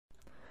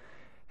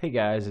Hey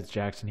guys, it's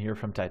Jackson here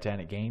from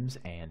Titanic Games,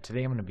 and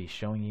today I'm going to be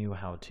showing you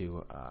how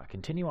to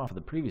continue off of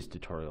the previous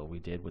tutorial we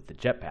did with the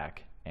jetpack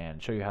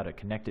and show you how to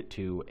connect it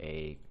to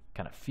a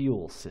kind of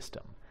fuel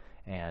system.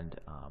 And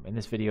in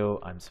this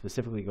video, I'm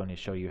specifically going to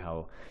show you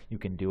how you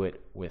can do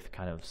it with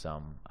kind of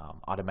some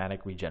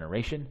automatic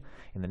regeneration.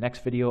 In the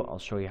next video, I'll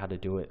show you how to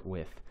do it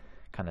with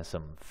kind of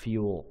some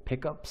fuel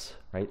pickups,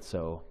 right?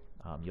 So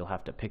you'll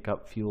have to pick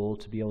up fuel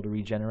to be able to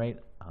regenerate,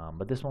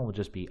 but this one will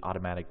just be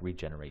automatic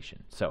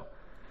regeneration. So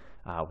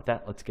with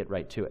that, let's get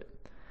right to it.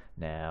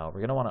 Now we're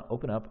going to want to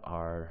open up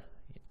our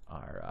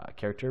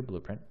character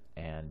blueprint,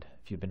 and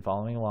if you've been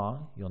following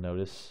along, you'll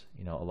notice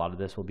a lot of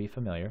this will be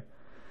familiar.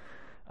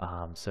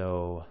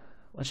 So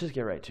let's just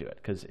get right to it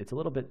because it's a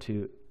little bit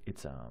too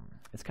it's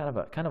kind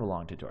of a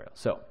long tutorial.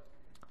 So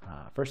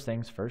first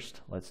things first,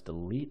 let's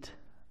delete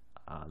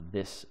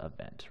this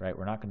event. Right,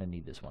 we're not going to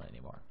need this one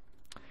anymore.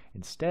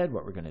 Instead,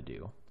 what we're going to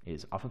do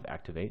is off of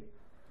activate.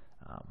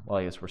 Well,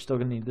 I guess we're still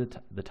going to need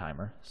the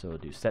timer, so we'll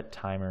do set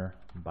timer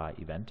by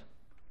event.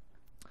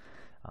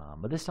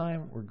 But this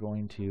time we're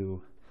going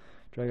to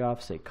drag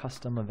off, say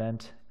custom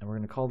event, and we're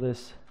going to call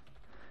this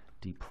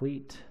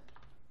deplete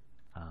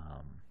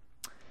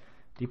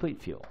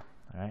fuel.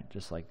 All right,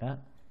 just like that.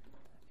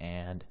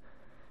 And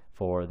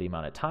for the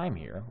amount of time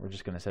here, we're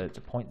just going to set it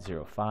to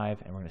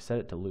 0.05, and we're going to set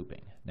it to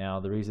looping. Now,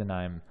 the reason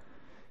I'm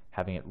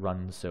having it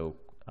run so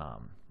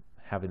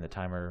having the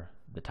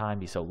time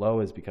be so low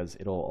is because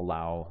it'll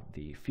allow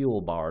the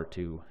fuel bar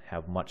to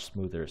have much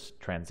smoother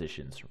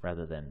transitions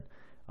rather than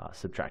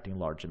subtracting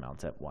large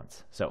amounts at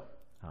once. So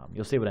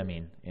you'll see what I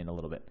mean in a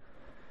little bit.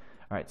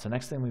 All right, so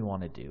next thing we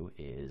want to do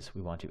is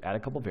we want to add a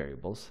couple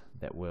variables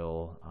that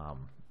will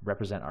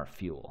represent our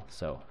fuel.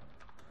 So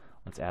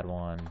let's add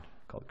one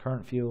called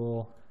current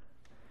fuel,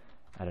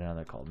 add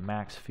another called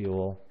max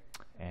fuel,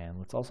 and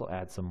let's also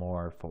add some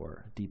more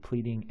for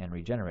depleting and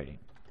regenerating.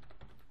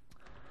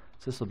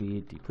 So this will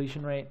be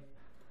depletion rate,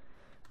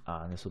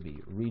 and this will be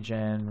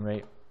regen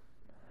rate,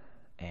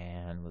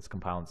 and let's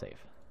compile and save.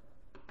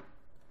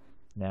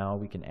 Now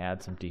we can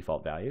add some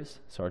default values.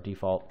 So our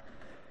default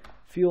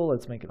fuel,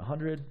 let's make it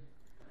 100,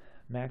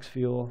 max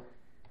fuel,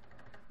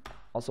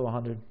 also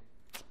 100,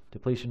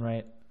 depletion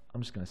rate,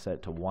 I'm just going to set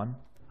it to 1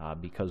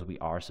 because we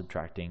are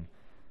subtracting,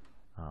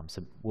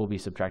 we'll be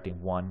subtracting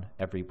 1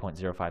 every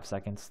 0.05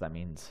 seconds. That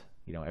means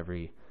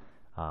every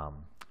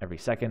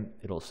second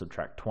it'll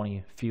subtract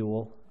 20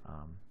 fuel.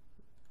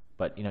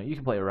 But you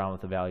can play around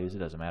with the values, it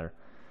doesn't matter.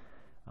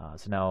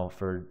 So now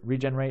for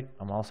regenerate,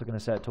 I'm also going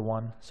to set it to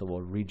 1, so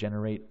we'll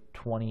regenerate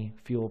 20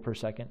 fuel per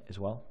second as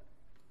well.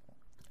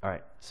 All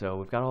right, so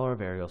we've got all our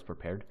variables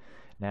prepared.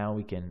 Now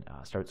we can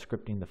start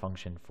scripting the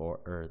function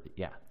for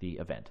the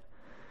event.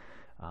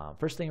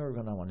 First thing we're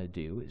going to want to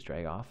do is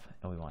drag off,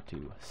 and we want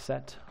to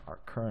set our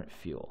current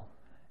fuel.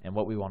 And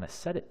what we want to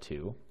set it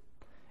to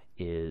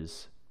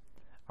is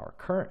our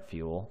current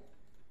fuel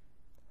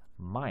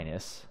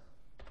minus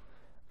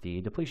the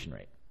depletion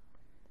rate.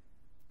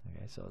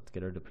 Okay, so let's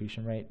get our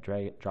depletion rate,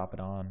 drag it, drop it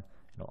on,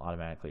 it'll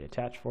automatically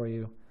attach for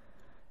you,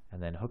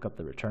 and then hook up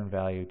the return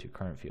value to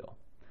current fuel.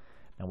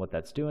 Now what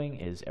that's doing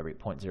is every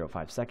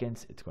 0.05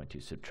 seconds it's going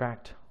to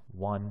subtract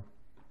 1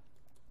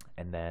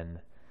 and then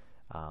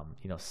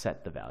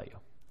set the value.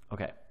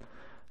 Okay,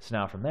 so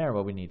now from there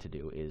what we need to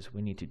do is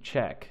we need to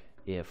check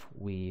if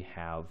we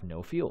have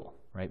no fuel,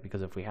 right?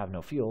 Because if we have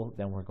no fuel,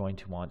 then we're going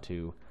to want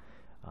to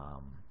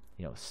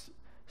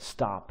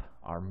stop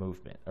our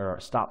movement, or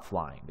stop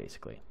flying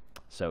basically.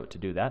 So to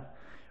do that,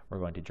 we're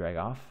going to drag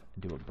off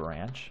and do a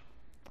branch,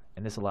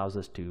 and this allows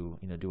us to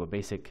do a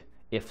basic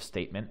if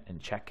statement and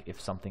check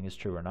if something is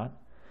true or not.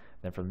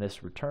 Then from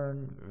this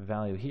return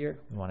value here,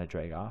 we want to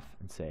drag off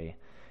and say,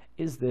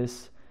 is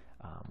this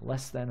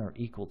less than or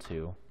equal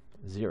to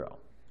 0?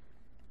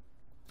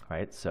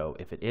 Right, so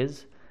if it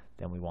is,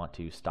 then we want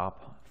to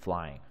stop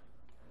flying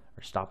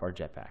or stop our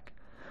jetpack.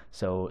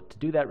 So to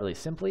do that really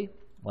simply,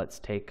 let's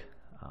take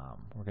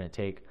we're going to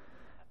take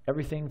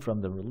everything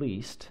from the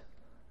released,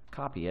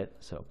 copy it,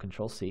 so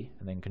Control C,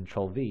 and then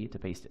Control V to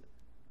paste it.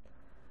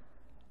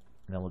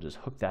 And then we'll just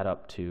hook that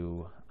up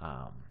to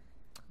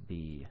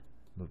the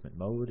movement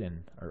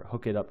mode, or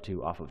hook it up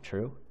to off of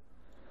true.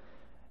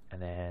 And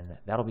then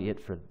that'll be it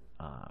for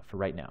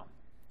right now.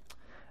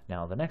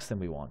 Now the next thing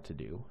we want to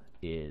do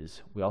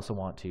is we also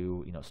want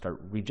to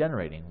start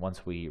regenerating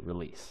once we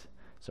release.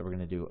 So we're going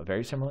to do a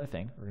very similar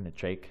thing. We're going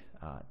to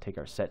take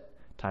our set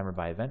timer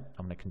by event.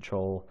 I'm going to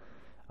Control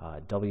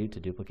W to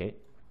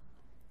duplicate,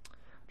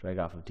 drag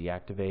off of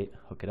deactivate,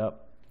 hook it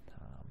up.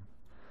 I'm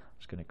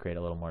just going to create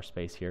a little more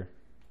space here.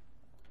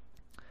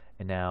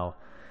 And now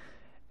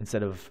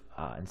instead of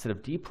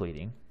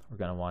depleting, we're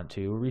going to want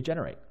to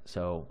regenerate.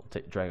 So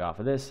we'll drag off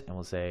of this, and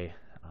we'll say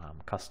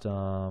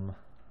custom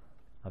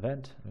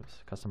event, and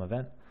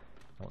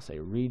we'll say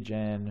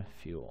regen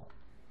fuel.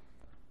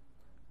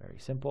 Very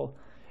simple.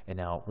 And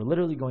now we're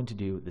literally going to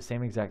do the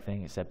same exact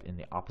thing except in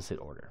the opposite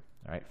order.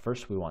 All right,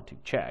 first we want to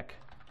check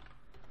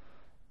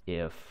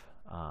if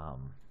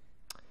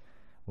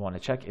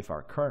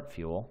our current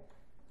fuel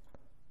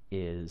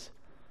is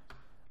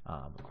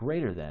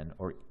greater than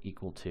or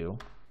equal to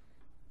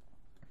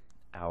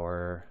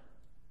our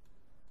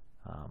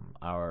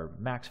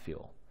max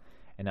fuel.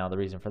 And now the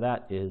reason for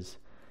that is,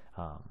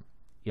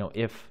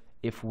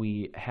 if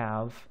we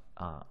have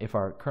if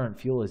our current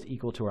fuel is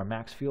equal to our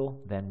max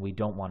fuel, then we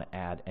don't want to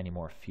add any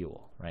more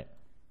fuel, right?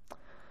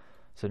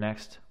 So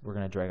next, we're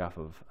going to drag off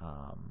of,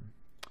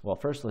 well,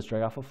 first let's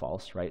drag off of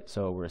false, right?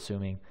 So we're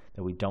assuming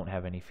that we don't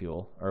have any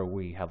fuel, or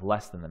we have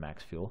less than the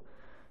max fuel.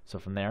 So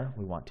from there,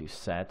 we want to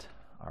set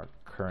our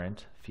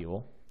current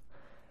fuel.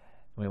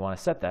 We want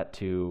to set that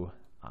to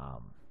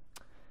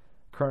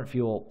current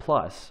fuel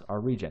plus our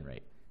regen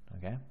rate,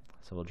 okay?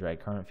 So we'll drag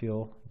current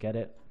fuel, get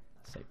it,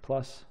 say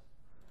plus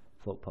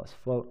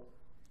float,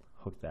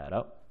 hook that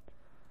up,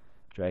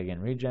 drag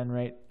in regen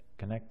rate,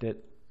 connect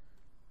it,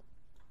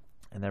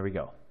 and there we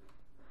go.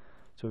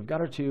 So we've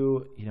got our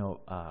two,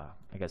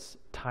 I guess,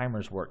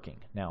 timers working.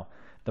 Now,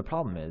 the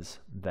problem is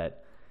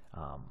that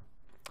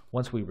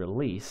once we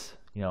release,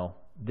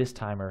 this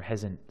timer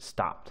hasn't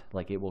stopped.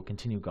 Like, it will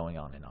continue going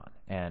on and on.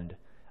 And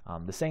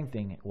the same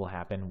thing will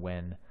happen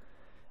when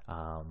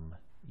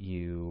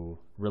you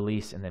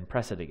release and then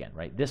press it again,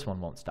 right? This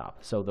one won't stop.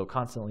 So they'll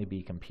constantly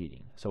be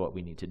competing. So what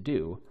we need to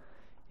do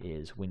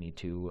is we need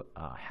to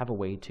have a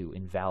way to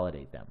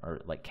invalidate them,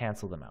 or like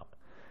cancel them out.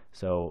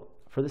 So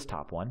for this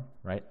top one,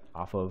 right,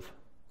 off of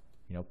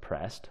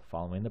pressed,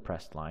 following the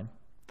pressed line,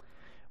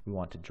 we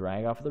want to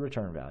drag off of the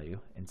return value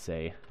and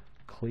say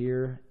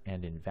clear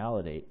and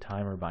invalidate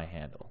timer by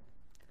handle.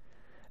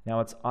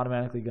 Now it's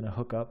automatically going to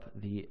hook up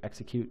the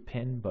execute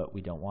pin, but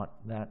we don't want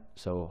that,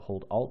 so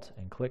hold Alt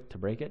and click to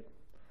break it,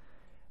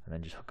 and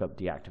then just hook up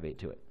deactivate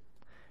to it.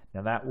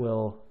 Now that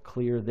will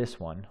clear this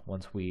one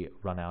once we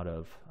run out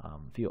of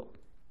fuel.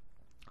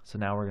 So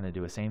now we're going to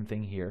do the same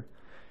thing here,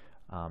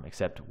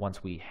 except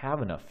once we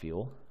have enough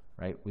fuel,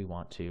 right, we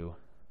want to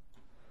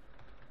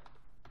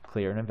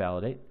clear and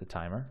invalidate the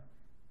timer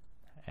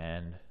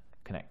and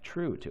connect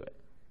true to it,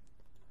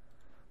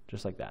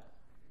 just like that.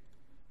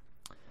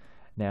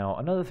 Now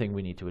another thing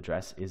we need to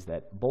address is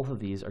that both of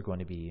these are going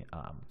to be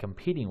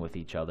competing with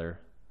each other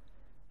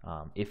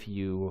if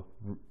you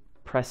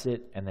press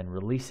it and then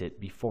release it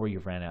before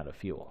you've ran out of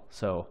fuel.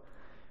 So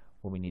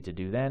what we need to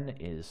do then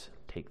is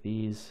take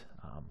these,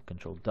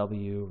 Control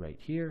W right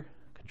here,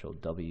 Control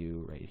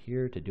W right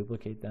here to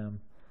duplicate them,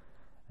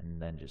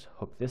 and then just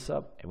hook this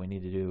up, and we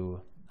need to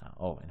do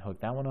and hook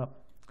that one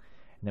up,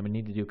 and then we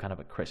need to do kind of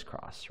a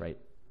crisscross, right?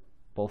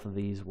 Both of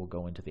these will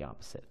go into the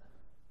opposite.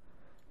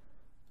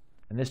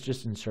 And this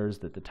just ensures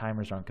that the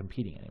timers aren't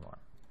competing anymore.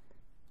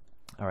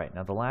 All right,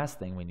 now the last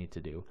thing we need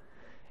to do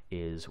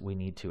is we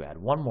need to add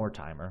one more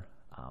timer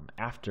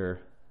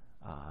after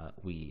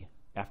we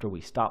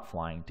stop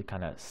flying to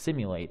kind of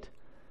simulate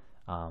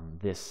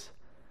this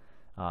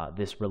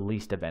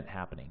released event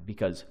happening,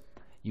 because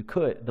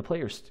the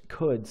players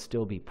could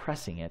still be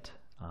pressing it,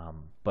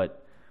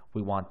 but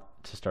we want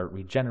to start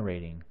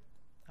regenerating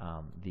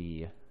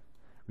the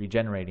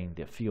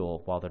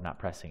fuel while they're not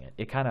pressing it.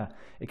 It kind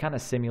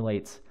of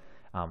simulates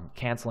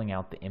canceling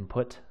out the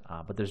input,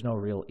 but there's no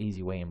real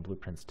easy way in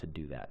Blueprints to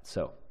do that.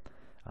 So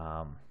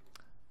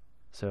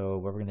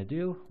what we're going to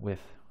do with,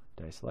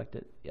 did I select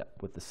it?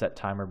 Yep, with the set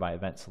timer by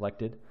event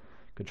selected,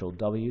 Control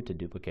W to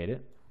duplicate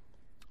it,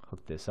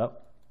 hook this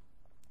up,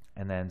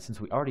 and then since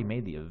we already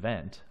made the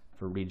event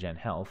for regen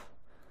health,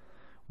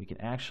 we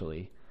can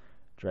actually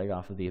drag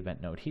off of the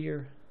event node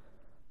here,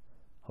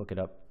 hook it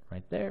up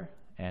right there,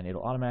 and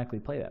it'll automatically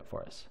play that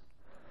for us.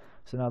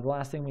 So now the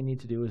last thing we need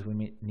to do is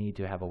we need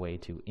to have a way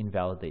to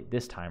invalidate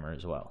this timer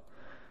as well.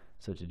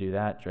 So to do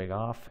that, drag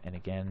off, and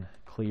again,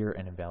 clear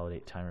and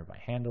invalidate timer by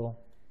handle,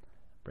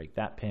 break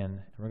that pin,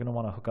 and we're going to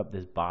want to hook up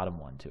this bottom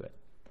one to it,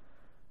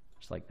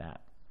 just like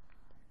that.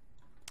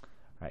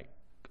 All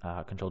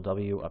right, Control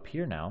W up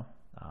here now,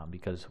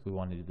 because we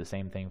want to do the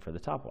same thing for the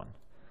top one.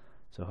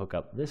 So hook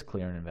up this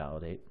clear and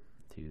invalidate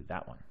to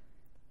that one.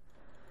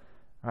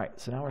 All right,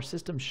 so now our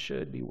system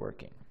should be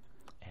working,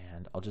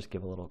 and I'll just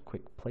give a little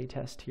quick play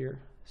test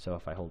here. So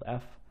if I hold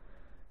F,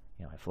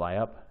 I fly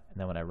up, and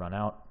then when I run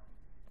out,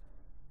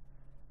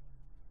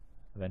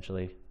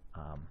 eventually,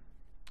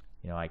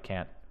 I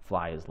can't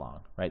fly as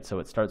long, right? So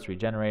it starts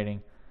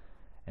regenerating,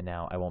 and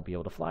now I won't be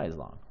able to fly as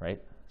long, right?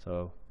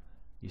 So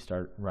you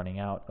start running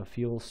out of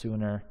fuel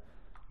sooner,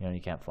 you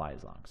can't fly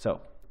as long.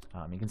 So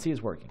you can see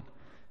it's working.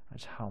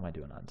 How am I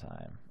doing on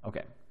time?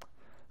 Okay.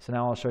 So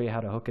now I'll show you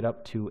how to hook it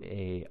up to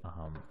a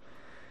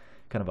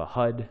kind of a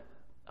HUD,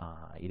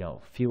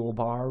 fuel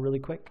bar really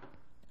quick.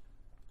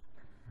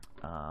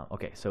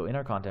 Okay, so in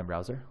our content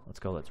browser,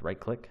 let's right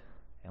click,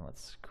 and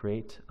let's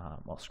create,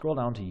 scroll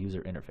down to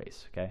user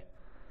interface, okay?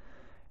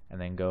 And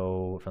then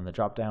go from the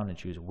drop down and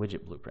choose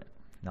widget blueprint.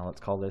 Now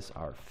let's call this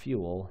our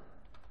fuel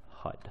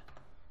HUD.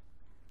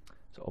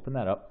 So open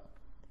that up,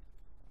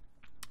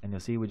 and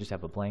you'll see we just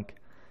have a blank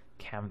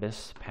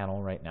canvas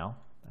panel right now.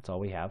 That's all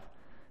we have.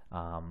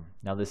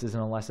 Now this isn't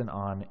a lesson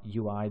on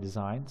UI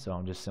design, so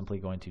I'm just simply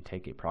going to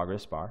take a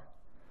progress bar,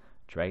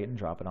 drag it and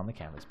drop it on the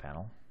canvas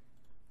panel,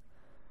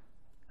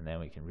 and then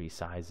we can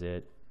resize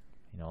it,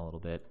 a little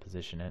bit,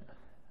 position it.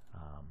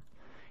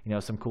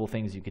 some cool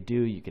things you could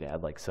do. You could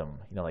add like some,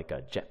 like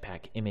a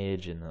jetpack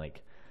image, and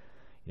like,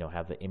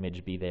 have the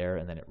image be there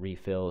and then it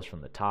refills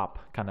from the top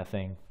kind of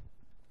thing.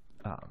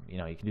 You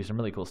can do some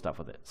really cool stuff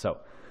with it. So,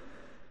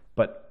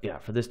 but yeah,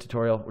 for this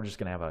tutorial, we're just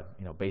gonna have a,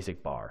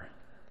 basic bar.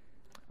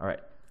 All right,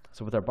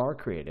 so with our bar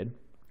created,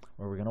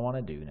 what we're gonna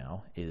wanna do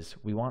now is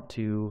we want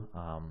to,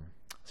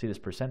 see this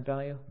percent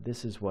value.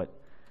 This is what,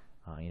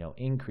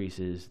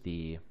 increases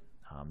the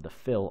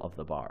fill of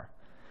the bar.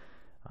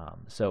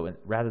 So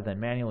rather than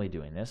manually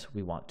doing this,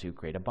 we want to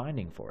create a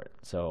binding for it.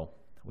 So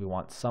we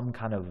want some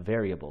kind of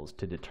variables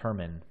to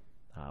determine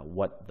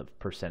what the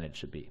percentage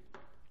should be.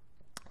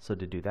 So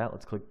to do that,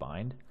 let's click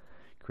bind,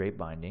 create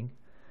binding,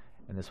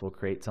 and this will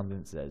create something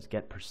that says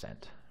get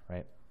percent,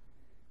 right?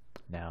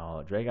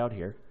 Now drag out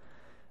here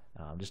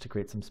just to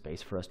create some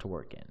space for us to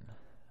work in.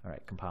 All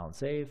right, compile and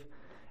save.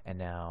 And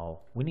now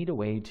we need a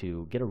way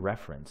to get a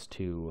reference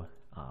to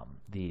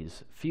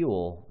these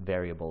fuel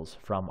variables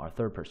from our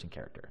third person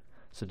character.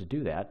 So to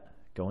do that,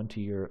 go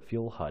into your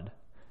fuel HUD,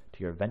 to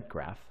your event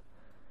graph,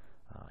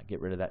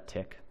 get rid of that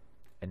tick,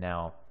 and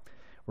now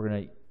we're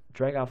going to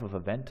drag off of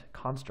event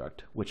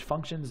construct, which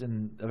functions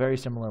in a very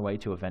similar way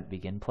to event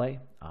begin play.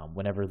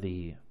 Whenever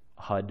the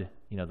HUD,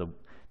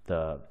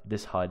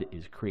 this HUD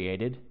is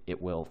created, it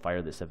will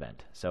fire this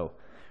event. So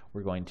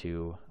we're going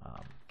to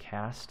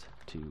cast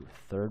to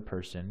third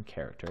person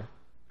character,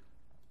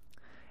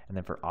 and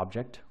then for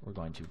object, we're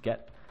going to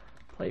get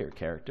player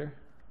character,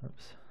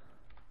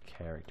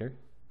 character,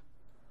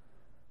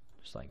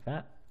 just like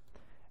that.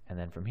 And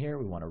then from here,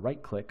 we want to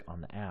right click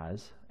on the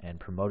as and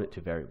promote it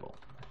to variable.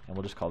 And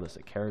we'll just call this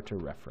a character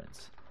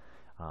reference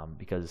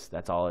because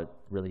that's all it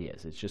really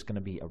is. It's just going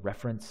to be a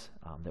reference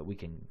that we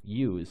can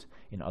use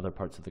in other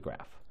parts of the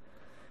graph.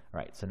 All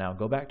right, so now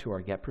go back to our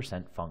get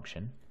percent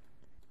function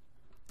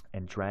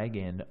and drag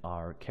in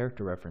our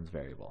character reference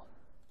variable.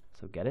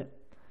 So get it.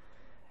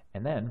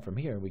 And then from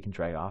here, we can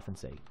drag off and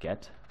say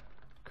get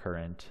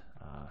current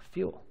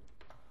fuel.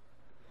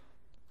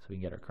 So we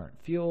can get our current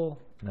fuel,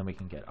 and then we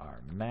can get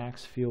our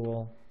max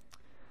fuel.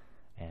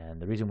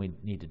 And the reason we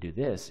need to do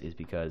this is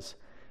because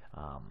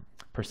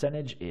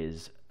percentage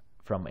is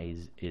from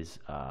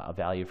a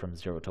value from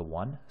 0 to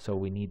 1. So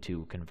we need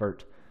to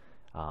convert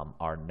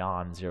our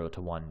non-0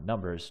 to 1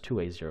 numbers to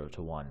a 0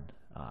 to 1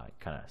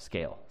 kind of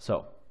scale.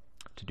 So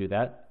to do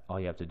that, all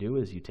you have to do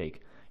is you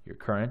take your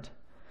current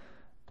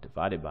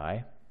divided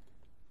by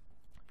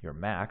your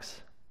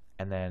max,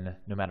 and then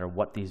no matter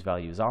what these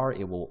values are,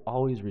 it will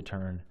always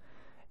return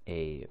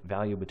a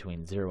value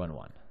between 0 and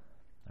 1.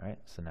 All right,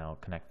 so now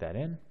connect that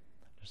in,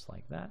 just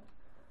like that,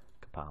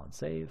 compile and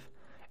save.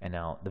 And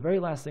now the very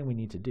last thing we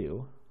need to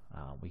do,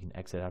 we can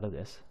exit out of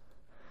this,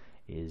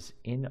 is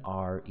in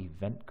our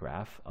event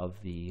graph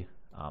of the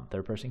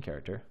third person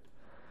character,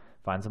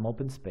 find some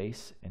open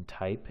space and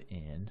type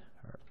in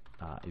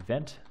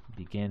event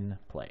begin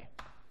play.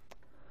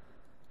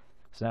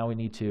 So now we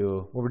need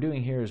to, what we're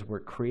doing here is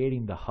we're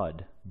creating the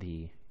HUD,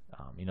 the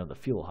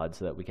fuel HUD,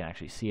 so that we can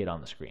actually see it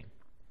on the screen.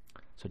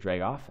 So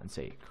drag off and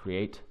say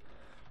create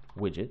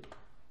widget,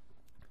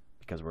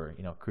 because we're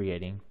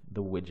creating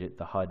the widget,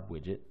 the HUD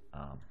widget,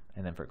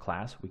 and then for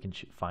class we can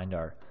find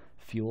our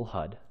fuel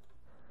HUD,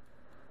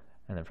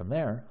 and then from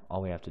there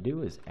all we have to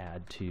do is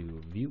add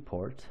to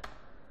viewport,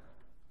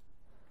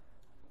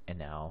 and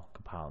now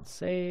compile and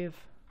save.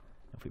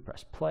 If we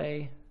press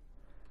play,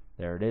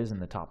 there it is in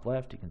the top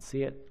left, you can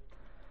see it.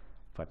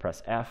 If I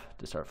press F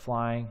to start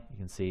flying, you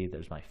can see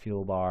there's my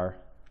fuel bar.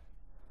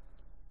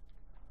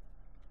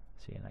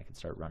 See, and I can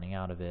start running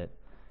out of it.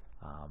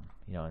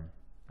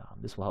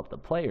 This will help the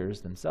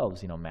players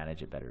themselves,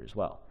 manage it better as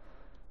well.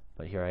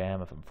 But here I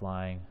am if I'm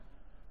flying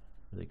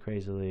really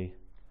crazily.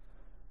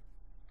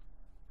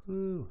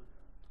 Woo!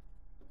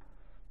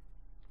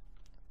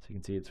 So you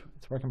can see it's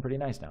working pretty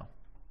nice now.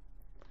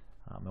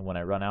 And when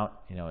I run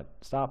out, it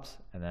stops,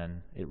 and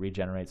then it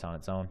regenerates on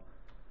its own. And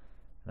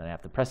then I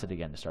have to press it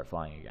again to start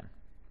flying again.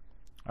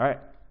 All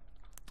right,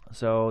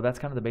 so that's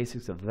kind of the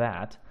basics of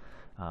that,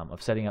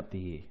 of setting up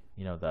the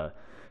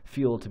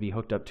fuel to be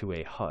hooked up to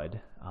a HUD.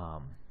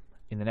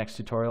 In the next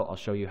tutorial, I'll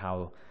show you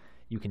how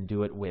you can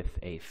do it with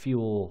a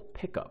fuel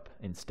pickup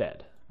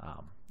instead.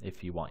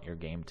 If you want your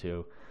game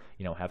to,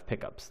 have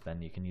pickups,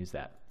 then you can use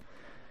that.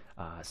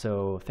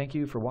 So thank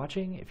you for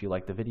watching. If you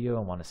like the video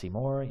and want to see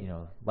more,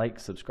 like,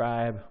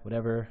 subscribe,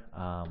 whatever,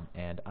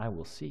 and I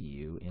will see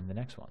you in the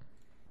next one.